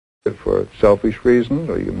it for selfish reasons,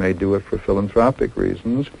 or you may do it for philanthropic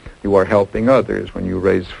reasons. You are helping others when you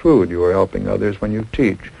raise food. You are helping others when you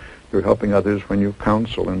teach. You're helping others when you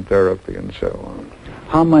counsel in therapy and so on.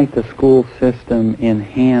 How might the school system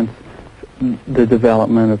enhance the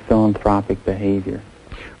development of philanthropic behavior?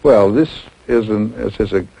 Well, this is,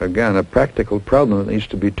 again, a practical problem that needs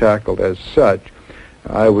to be tackled as such.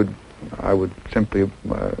 I would simply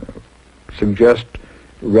suggest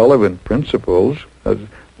relevant principles,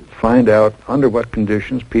 find out under what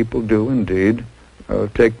conditions people do indeed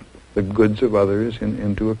take the goods of others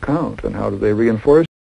into account, and how do they reinforce